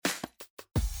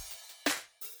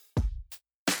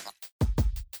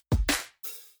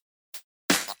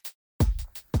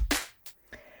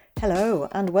Hello,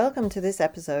 and welcome to this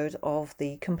episode of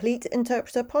the Complete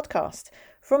Interpreter podcast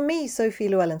from me, Sophie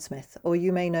Llewellyn-Smith, or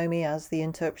you may know me as the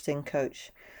Interpreting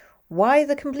Coach. Why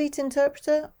the Complete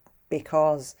Interpreter?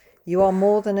 Because you are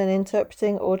more than an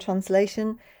interpreting or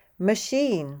translation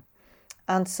machine.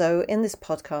 And so in this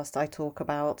podcast, I talk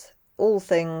about all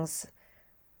things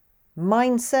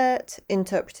mindset,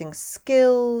 interpreting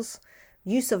skills,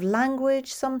 use of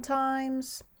language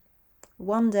sometimes,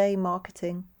 one day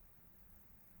marketing.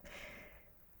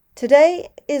 Today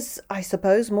is, I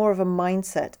suppose, more of a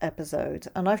mindset episode,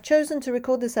 and I've chosen to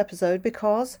record this episode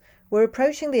because we're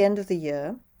approaching the end of the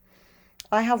year.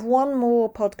 I have one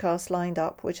more podcast lined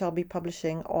up, which I'll be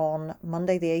publishing on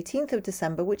Monday, the 18th of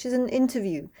December, which is an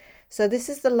interview. So this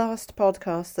is the last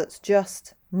podcast that's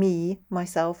just me,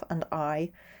 myself, and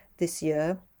I this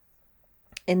year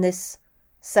in this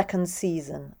second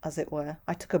season, as it were.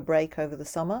 I took a break over the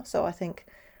summer, so I think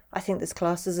this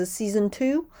class is a season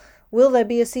 2. Will there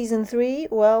be a season 3?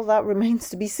 Well, that remains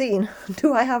to be seen.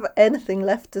 Do I have anything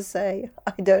left to say?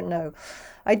 I don't know.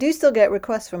 I do still get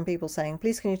requests from people saying,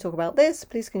 please can you talk about this?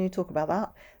 Please can you talk about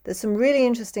that? There's some really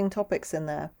interesting topics in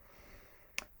there.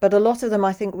 But a lot of them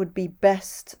I think would be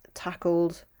best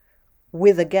tackled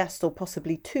with a guest or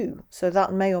possibly two. So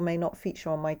that may or may not feature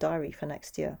on my diary for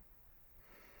next year.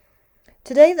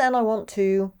 Today then I want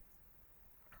to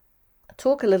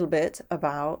talk a little bit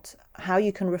about how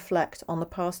you can reflect on the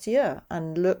past year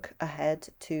and look ahead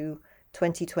to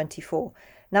 2024.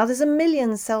 Now, there's a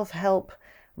million self-help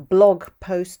blog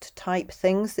post type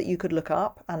things that you could look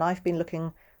up, and I've been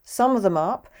looking some of them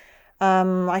up.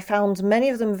 I found many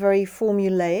of them very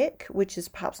formulaic, which is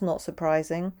perhaps not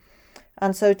surprising.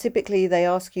 And so typically they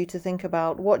ask you to think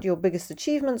about what your biggest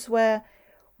achievements were,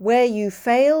 where you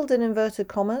failed in inverted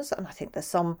commas, and I think there's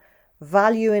some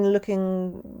value in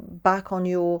looking back on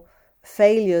your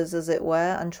failures, as it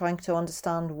were, and trying to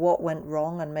understand what went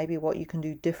wrong and maybe what you can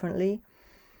do differently.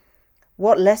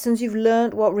 What lessons you've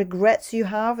learned, what regrets you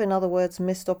have, in other words,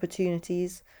 missed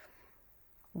opportunities,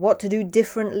 what to do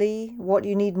differently, what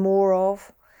you need more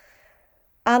of.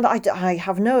 And I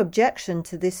have no objection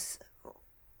to this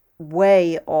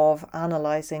way of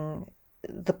analysing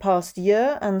the past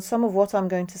year, and some of what I'm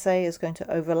going to say is going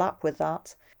to overlap with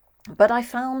that. But I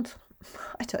found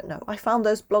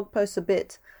those blog posts a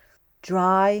bit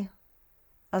dry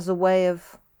as a way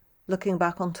of looking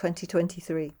back on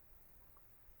 2023.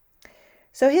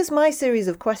 So here's my series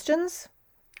of questions.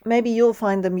 Maybe you'll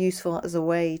find them useful as a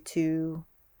way to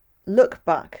look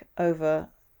back over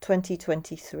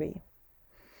 2023.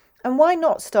 And why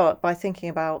not start by thinking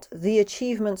about the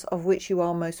achievements of which you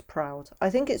are most proud?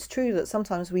 I think it's true that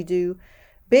sometimes we do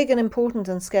big and important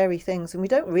and scary things and we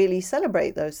don't really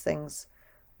celebrate those things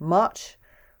much,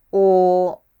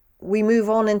 or we move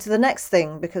on into the next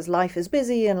thing because life is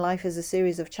busy and life is a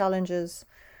series of challenges,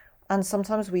 and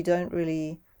sometimes we don't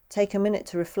really take a minute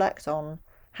to reflect on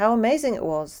how amazing it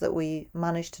was that we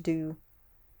managed to do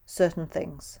certain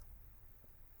things.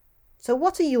 So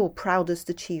what are your proudest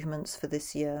achievements for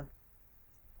this year?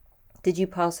 Did you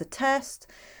pass a test?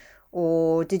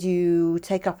 Or did you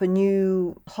take up a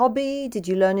new hobby? Did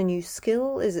you learn a new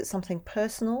skill? Is it something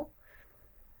personal?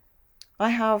 I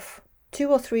have 2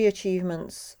 or 3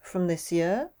 achievements from this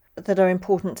year that are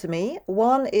important to me.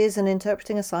 One is an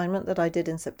interpreting assignment that I did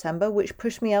in September, which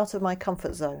pushed me out of my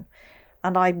comfort zone.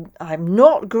 And I'm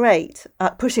not great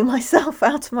at pushing myself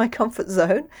out of my comfort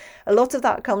zone. A lot of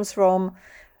that comes from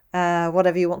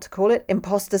whatever you want to call it,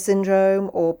 imposter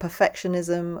syndrome or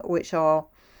perfectionism, which are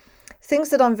things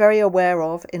that I'm very aware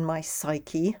of in my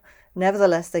psyche.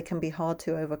 Nevertheless, they can be hard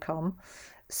to overcome.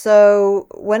 So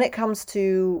when it comes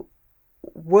to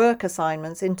work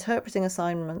assignments, interpreting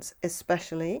assignments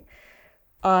especially,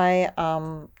 I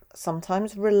am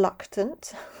sometimes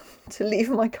reluctant to leave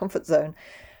my comfort zone.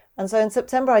 And so in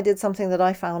September, I did something that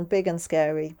I found big and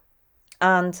scary.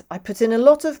 And I put in a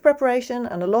lot of preparation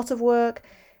and a lot of work.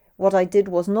 What I did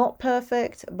was not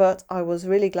perfect, but I was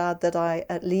really glad that I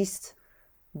at least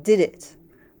did it.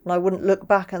 And I wouldn't look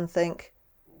back and think,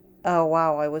 oh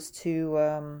wow, I was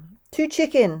too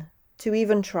chicken to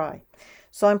even try.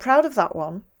 So I'm proud of that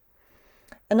one.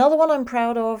 Another one I'm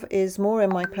proud of is more in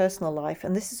my personal life,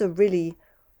 and this is a really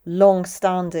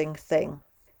long-standing thing.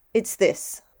 It's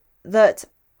this, that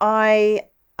I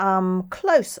am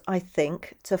close, I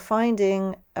think, to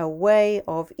finding a way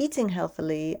of eating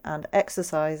healthily and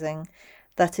exercising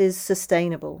that is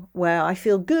sustainable, where I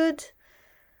feel good,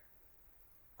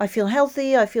 I feel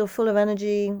healthy, I feel full of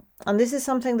energy, and this is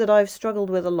something that I've struggled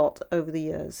with a lot over the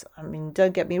years. I mean,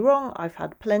 don't get me wrong, I've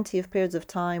had plenty of periods of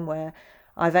time where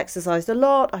I've exercised a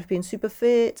lot, I've been super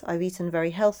fit, I've eaten very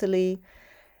healthily,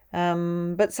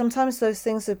 But sometimes those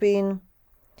things have been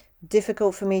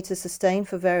difficult for me to sustain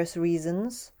for various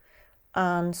reasons.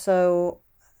 And so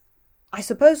I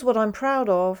suppose what I'm proud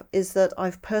of is that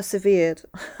I've persevered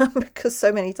because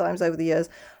so many times over the years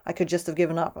I could just have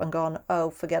given up and gone, oh,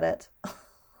 forget it.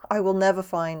 I will never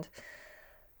find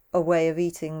a way of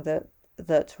eating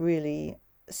that really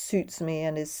suits me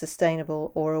and is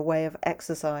sustainable, or a way of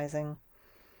exercising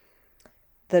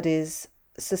that is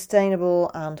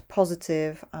sustainable and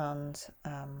positive and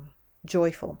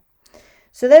joyful.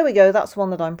 So there we go. That's one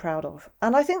that I'm proud of.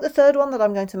 And I think the third one that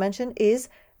I'm going to mention is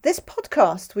this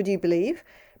podcast, would you believe?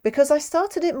 Because I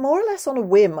started it more or less on a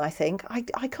whim, I think.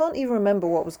 I can't even remember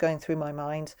what was going through my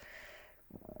mind.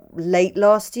 Late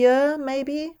last year,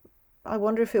 maybe? I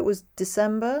wonder if it was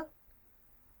December.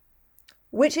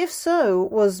 Which, if so,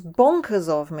 was bonkers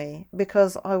of me,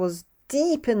 because I was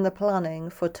deep in the planning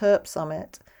for Terp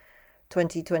Summit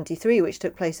 2023, which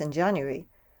took place in January.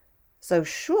 So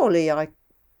surely I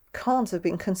can't have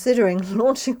been considering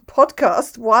launching a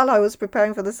podcast while I was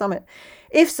preparing for the summit.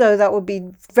 If so, that would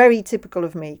be very typical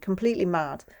of me, completely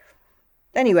mad.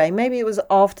 Anyway, maybe it was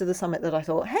after the summit that I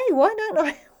thought, hey, why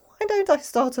don't I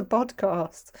start a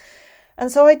podcast?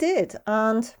 And so I did.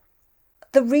 And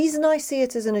the reason I see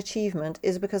it as an achievement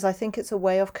is because I think it's a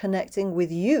way of connecting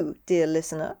with you, dear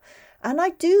listener. And I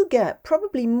do get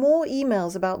probably more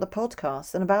emails about the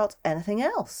podcast than about anything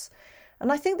else.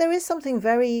 And I think there is something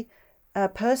very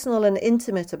personal and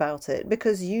intimate about it,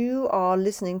 because you are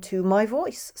listening to my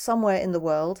voice somewhere in the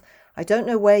world. I don't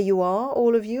know where you are,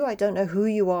 all of you. I don't know who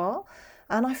you are.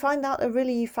 And I find that a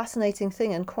really fascinating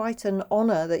thing, and quite an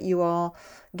honour that you are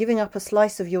giving up a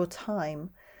slice of your time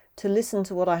to listen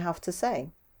to what I have to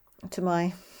say, to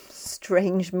my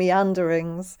strange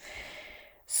meanderings.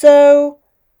 So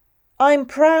I'm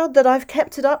proud that I've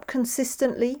kept it up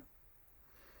consistently,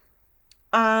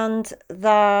 and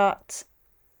that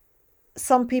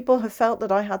some people have felt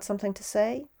that I had something to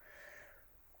say.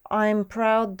 I'm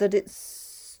proud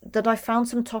that I found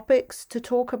some topics to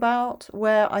talk about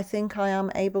where I think I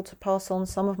am able to pass on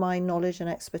some of my knowledge and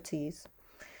expertise.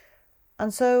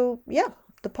 And so, yeah,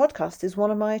 the podcast is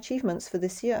one of my achievements for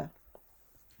this year.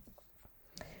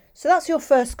 So that's your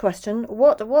first question.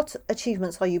 What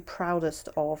achievements are you proudest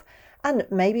of? And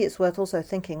maybe it's worth also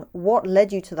thinking, what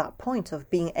led you to that point of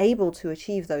being able to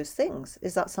achieve those things?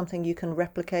 Is that something you can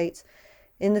replicate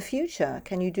in the future?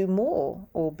 Can you do more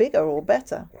or bigger or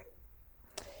better?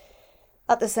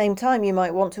 At the same time, you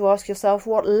might want to ask yourself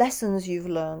what lessons you've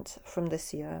learnt from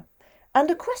this year. And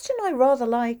a question I rather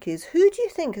like is, who do you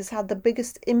think has had the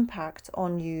biggest impact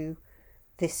on you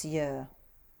this year?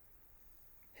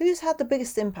 Who's had the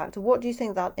biggest impact? What do you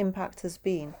think that impact has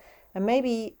been? And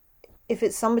maybe if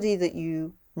it's somebody that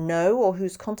you know or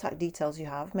whose contact details you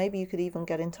have, maybe you could even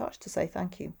get in touch to say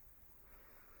thank you.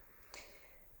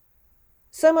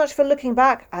 So much for looking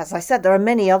back. As I said, there are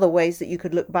many other ways that you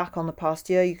could look back on the past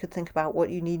year. You could think about what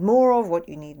you need more of, what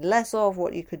you need less of,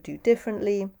 what you could do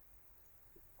differently.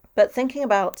 But thinking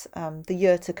about the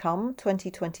year to come,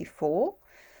 2024,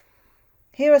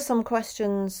 here are some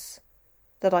questions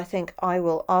that I think I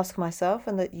will ask myself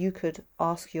and that you could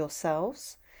ask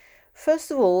yourselves.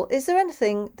 First of all, is there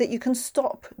anything that you can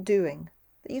stop doing?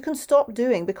 That you can stop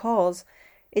doing because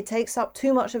it takes up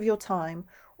too much of your time,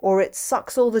 or it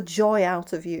sucks all the joy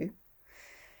out of you?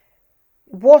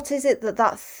 What is it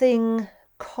that thing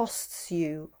costs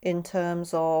you in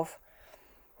terms of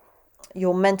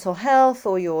your mental health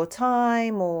or your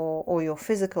time or your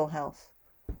physical health?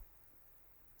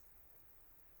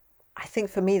 I think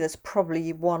for me there's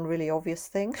probably one really obvious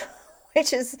thing,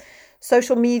 which is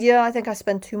social media. I think I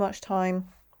spend too much time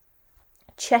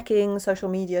checking social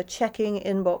media, checking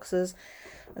inboxes.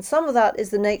 And some of that is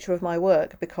the nature of my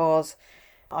work, because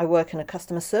I work in a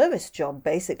customer service job.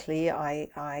 Basically,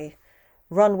 I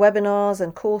run webinars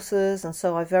and courses, and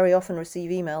so I very often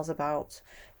receive emails about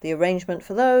the arrangement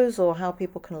for those or how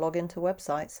people can log into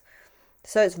websites.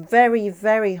 So it's very,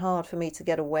 very hard for me to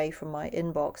get away from my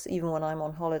inbox, even when I'm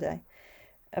on holiday.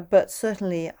 But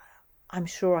certainly, I'm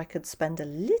sure I could spend a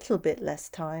little bit less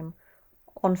time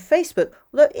on Facebook.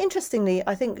 Although, interestingly,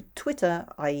 I think Twitter,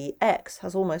 i.e. X,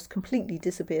 has almost completely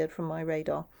disappeared from my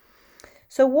radar.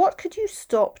 So what could you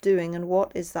stop doing, and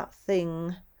what is that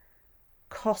thing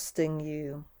costing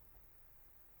you?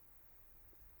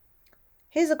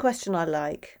 Here's a question I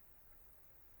like,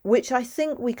 which I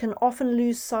think we can often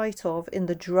lose sight of in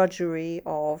the drudgery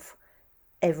of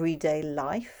everyday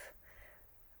life.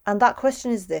 And that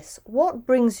question is this: what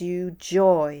brings you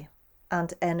joy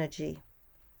and energy?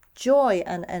 Joy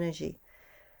and energy.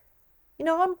 You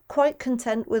know, I'm quite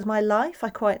content with my life. I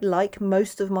quite like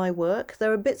most of my work.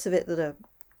 There are bits of it that are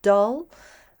dull,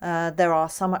 There are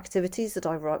some activities that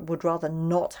I would rather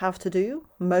not have to do.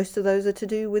 Most of those are to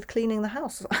do with cleaning the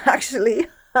house. Actually,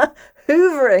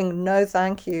 hoovering, no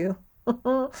thank you.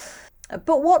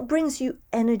 But what brings you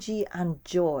energy and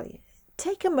joy?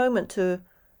 Take a moment to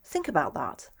think about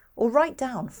that, or write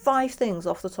down 5 things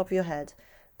off the top of your head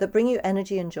that bring you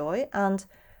energy and joy, and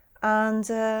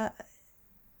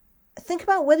think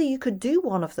about whether you could do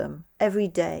one of them every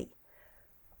day.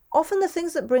 Often the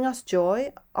things that bring us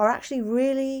joy are actually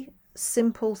really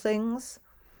simple things,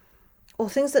 or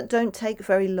things that don't take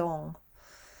very long.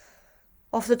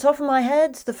 Off the top of my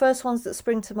head, the first ones that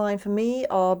spring to mind for me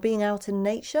are being out in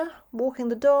nature, walking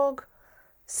the dog,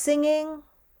 singing,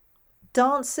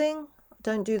 dancing.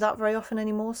 Don't do that very often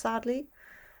anymore, sadly.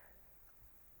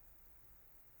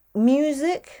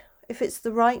 Music, if it's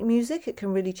the right music, it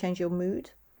can really change your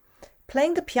mood.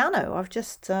 Playing the piano. I've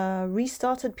just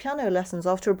restarted piano lessons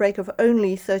after a break of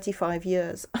only 35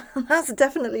 years. That's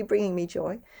definitely bringing me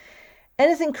joy.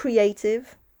 Anything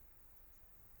creative,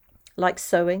 like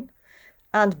sewing,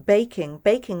 and baking.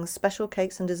 Baking special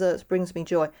cakes and desserts brings me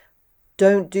joy.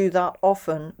 Don't do that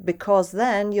often, because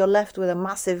then you're left with a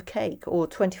massive cake or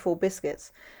 24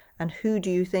 biscuits. And who do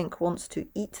you think wants to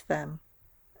eat them?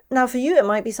 Now for you, it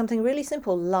might be something really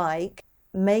simple, like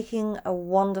making a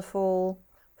wonderful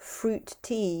fruit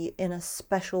tea in a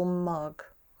special mug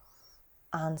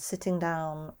and sitting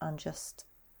down and just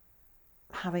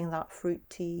having that fruit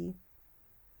tea.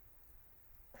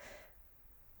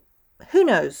 Who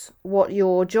knows what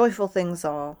your joyful things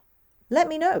are? Let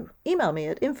me know. Email me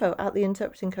at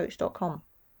info@theinterpretingcoach.com.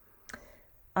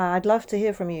 I'd love to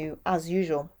hear from you as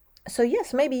usual. So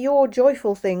yes, maybe your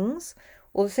joyful things,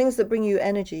 or the things that bring you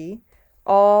energy,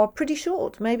 are pretty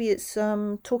short. Maybe it's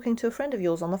talking to a friend of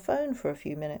yours on the phone for a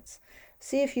few minutes.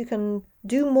 See if you can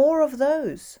do more of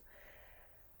those.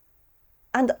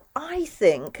 And I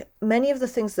think many of the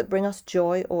things that bring us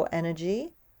joy or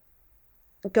energy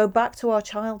go back to our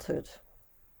childhood.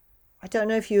 I don't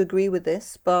know if you agree with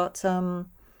this, but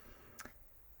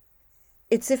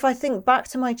it's if I think back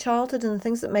to my childhood and the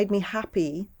things that made me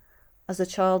happy as a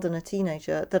child and a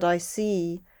teenager, that I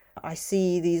see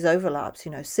these overlaps,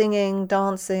 singing,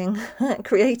 dancing,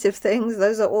 creative things.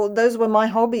 Those were my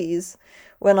hobbies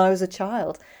when I was a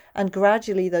child. And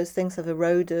gradually those things have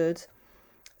eroded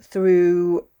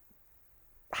through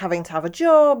having to have a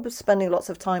job, spending lots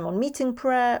of time on meeting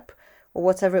prep, or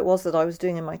whatever it was that I was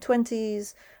doing in my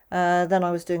 20s. Then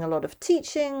I was doing a lot of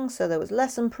teaching, so there was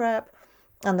lesson prep.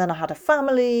 And then I had a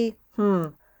family.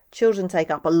 Children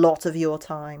take up a lot of your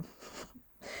time.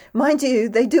 Mind you,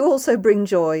 they do also bring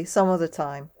joy some of the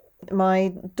time.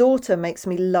 My daughter makes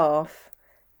me laugh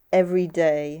every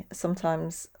day,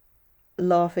 sometimes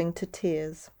laughing to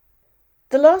tears.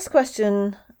 The last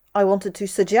question I wanted to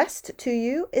suggest to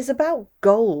you is about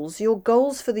goals, your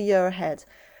goals for the year ahead.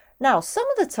 Now, some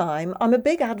of the time, I'm a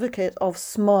big advocate of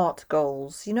SMART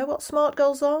goals. You know what SMART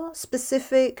goals are?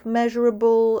 Specific,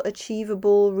 measurable,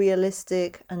 achievable,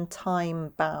 realistic, and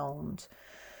time-bound.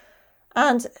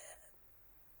 And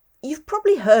you've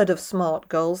probably heard of SMART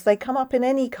goals. They come up in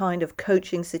any kind of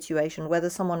coaching situation,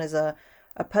 whether someone is a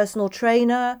personal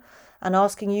trainer and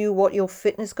asking you what your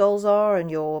fitness goals are and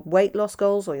your weight loss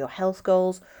goals or your health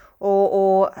goals,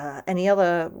 or any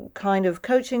other kind of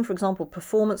coaching, for example,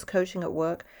 performance coaching at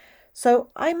work. So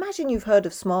I imagine you've heard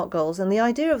of SMART goals, and the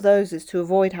idea of those is to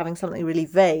avoid having something really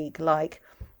vague, like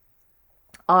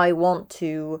I want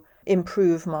to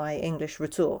improve my English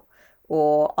retour,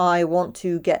 or I want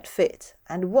to get fit.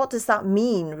 And what does that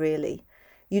mean, really?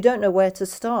 You don't know where to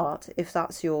start if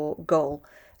that's your goal.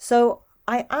 So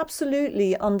I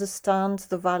absolutely understand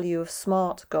the value of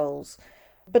SMART goals.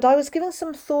 But I was giving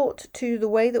some thought to the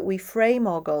way that we frame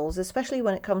our goals, especially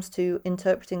when it comes to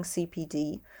interpreting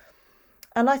CPD.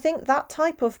 And I think that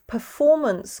type of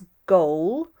performance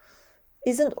goal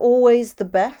isn't always the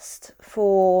best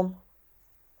for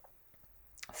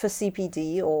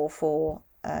CPD or for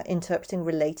interpreting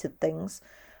related things.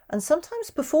 And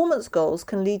sometimes performance goals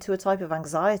can lead to a type of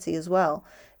anxiety as well.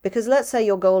 Because let's say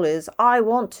your goal is, I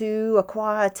want to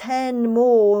acquire 10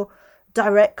 more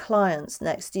direct clients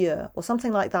next year, or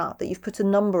something like that you've put a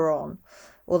number on,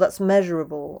 or that's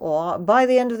measurable, or by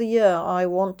the end of the year, I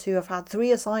want to have had 3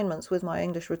 assignments with my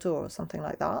English retour, or something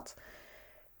like that.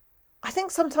 I think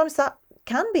sometimes that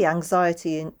can be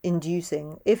anxiety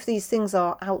inducing if these things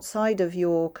are outside of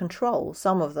your control,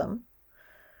 some of them.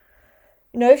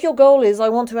 If your goal is, I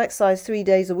want to exercise 3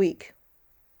 days a week,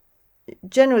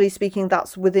 generally speaking,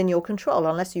 that's within your control,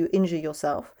 unless you injure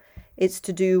yourself. It's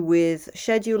to do with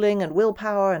scheduling and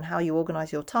willpower and how you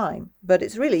organize your time, but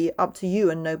it's really up to you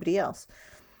and nobody else.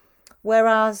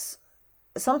 Whereas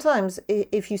sometimes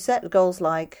if you set goals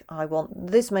like, I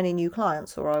want this many new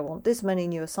clients, or I want this many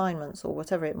new assignments, or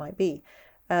whatever it might be,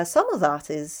 some of that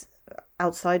is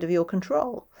outside of your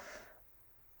control.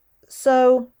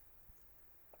 So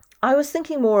I was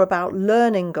thinking more about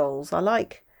learning goals. I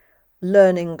like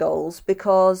learning goals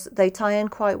because they tie in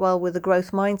quite well with the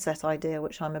growth mindset idea,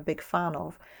 which I'm a big fan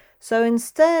of. So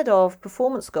instead of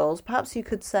performance goals, perhaps you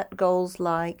could set goals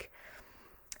like,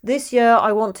 this year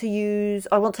I want to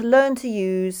learn to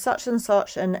use such and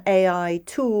such an AI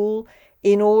tool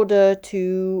in order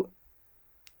to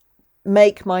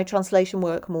make my translation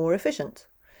work more efficient.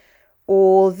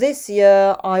 Or this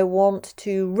year I want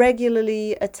to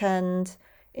regularly attend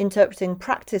interpreting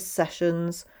practice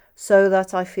sessions so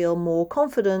that I feel more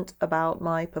confident about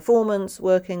my performance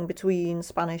working between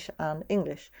Spanish and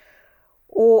English,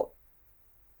 or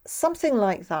something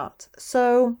like that.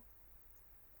 So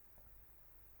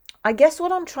I guess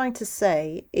what I'm trying to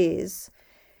say is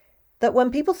that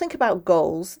when people think about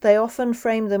goals, they often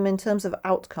frame them in terms of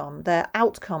outcome, their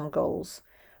outcome goals.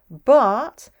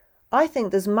 But I think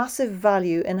there's massive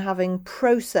value in having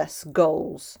process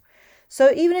goals.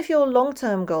 So even if your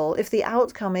long-term goal, if the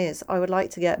outcome is, I would like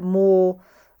to get more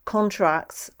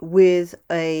contracts with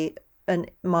my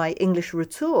English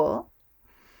retour,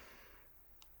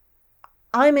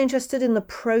 I'm interested in the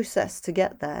process to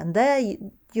get there. And there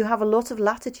you have a lot of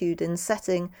latitude in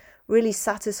setting really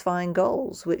satisfying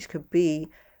goals, which could be,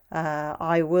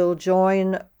 I will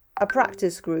join a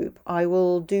practice group. I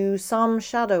will do some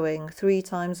shadowing 3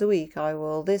 times a week. I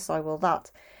will this, I will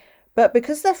that. But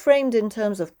because they're framed in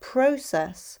terms of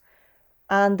process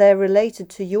and they're related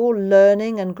to your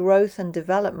learning and growth and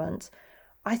development,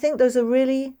 I think those are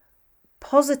really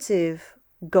positive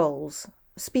goals.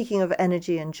 Speaking of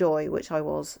energy and joy, which I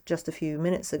was just a few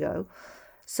minutes ago.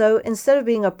 So instead of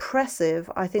being oppressive,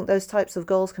 I think those types of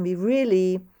goals can be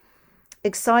really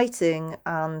exciting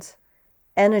and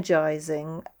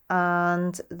energizing,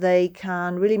 and they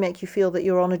can really make you feel that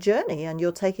you're on a journey and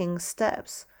you're taking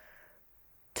steps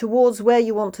towards where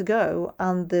you want to go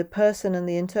and the person and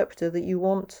the interpreter that you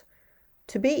want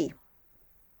to be.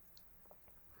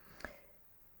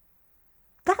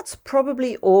 That's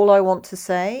probably all I want to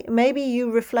say. Maybe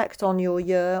you reflect on your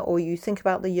year, or you think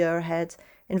about the year ahead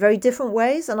in very different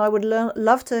ways, and I would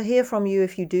love to hear from you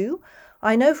if you do.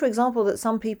 I know, for example, that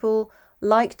some people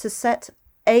like to set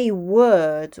a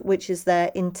word which is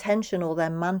their intention or their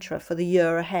mantra for the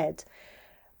year ahead.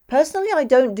 Personally, I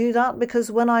don't do that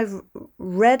because when I've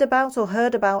read about or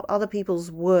heard about other people's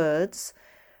words,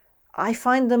 I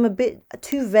find them a bit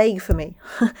too vague for me.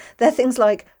 They're things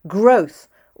like growth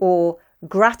or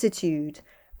gratitude,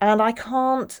 and I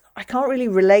can't really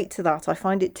relate to that. I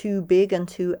find it too big and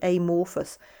too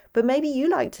amorphous. But maybe you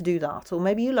like to do that, or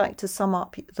maybe you like to sum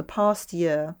up the past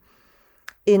year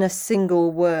in a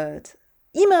single word.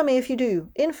 Email me if you do,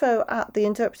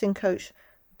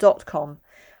 info@theinterpretingcoach.com.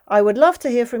 I would love to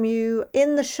hear from you.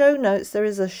 In the show notes, there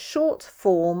is a short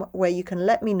form where you can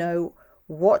let me know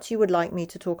what you would like me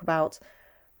to talk about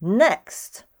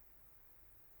next.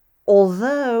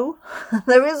 Although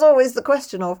there is always the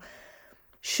question of,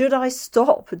 should I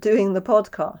stop doing the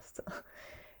podcast?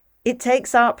 It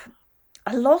takes up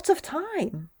a lot of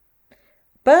time.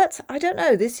 But I don't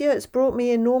know, this year it's brought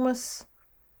me enormous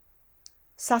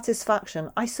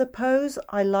satisfaction. I suppose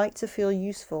I like to feel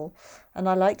useful, and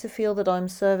I like to feel that I'm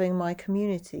serving my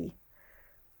community.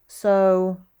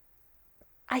 So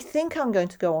I think I'm going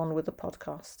to go on with the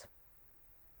podcast.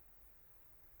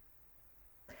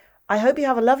 I hope you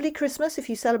have a lovely Christmas if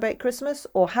you celebrate Christmas,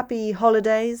 or happy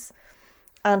holidays,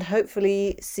 and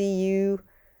hopefully see you,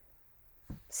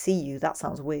 that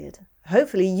sounds weird.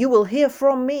 Hopefully you will hear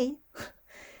from me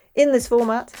in this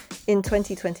format in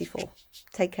 2024.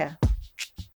 Take care.